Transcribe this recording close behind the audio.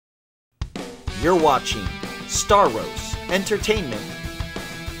You're watching Staros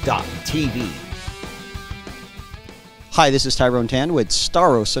Entertainment.tv. Hi, this is TYRONE TANN with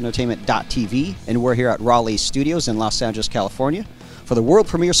Staros Entertainment.tv, and we're here at Raleigh Studios in Los Angeles, California for the world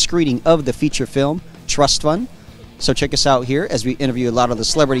premiere screening of the feature film Trust Fund. So check us out here as we interview a lot of the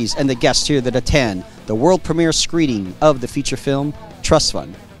celebrities and the guests here that attend the world premiere screening of the feature film Trust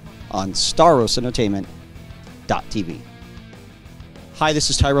Fund on Staros Entertainment.tv. Hi, this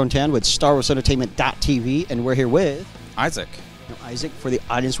is TYRONE TANN with Staros Entertainment.tv, and we're here with Isaac. Now, Isaac, for the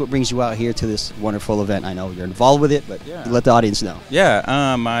audience, what brings you out here to this wonderful event? I know you're involved with it, but let the audience know.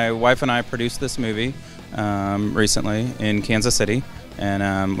 Yeah, my wife and I produced this movie recently in Kansas City,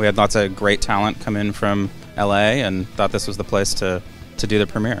 and we had lots of great talent come in from LA and thought this was the place to do the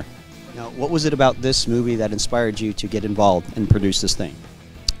premiere. Now, what was it about this movie that inspired you to get involved and produce this thing?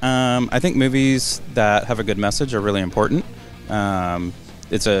 I think movies that have a good message are really important.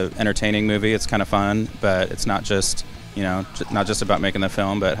 It's an entertaining movie. It's kind of fun, but it's not just not just about making the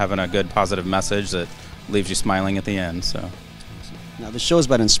film, but having a good positive message that leaves you smiling at the end. So. Now, the show is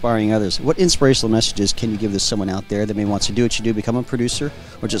about inspiring others. What inspirational messages can you give to someone out there that may want to do what you do, become a producer,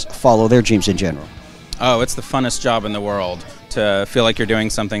 or just follow their dreams in general? Oh, it's the funnest job in the world to feel like you're doing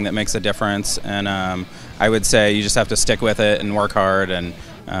something that makes a difference. And I would say you just have to stick with it and work hard and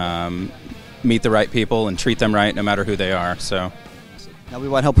meet the right people and treat them right no matter who they are. So. Now, we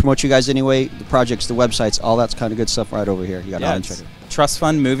want to help promote you guys anyway. The projects, the websites, all that's kind of good stuff right over here. You got it's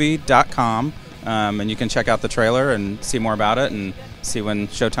trustfundmovie.com, and you can check out the trailer and see more about it and see when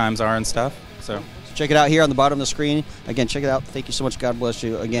showtimes are and stuff. So check it out here on the bottom of the screen. Again, check it out. Thank you so much. God bless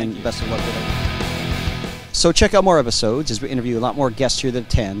you. Again, best of luck with it. So check out more episodes as we interview a lot more guests here that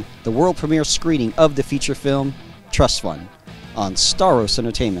attend the world premiere screening of the feature film Trust Fund on Staros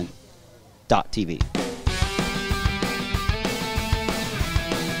Entertainment.tv.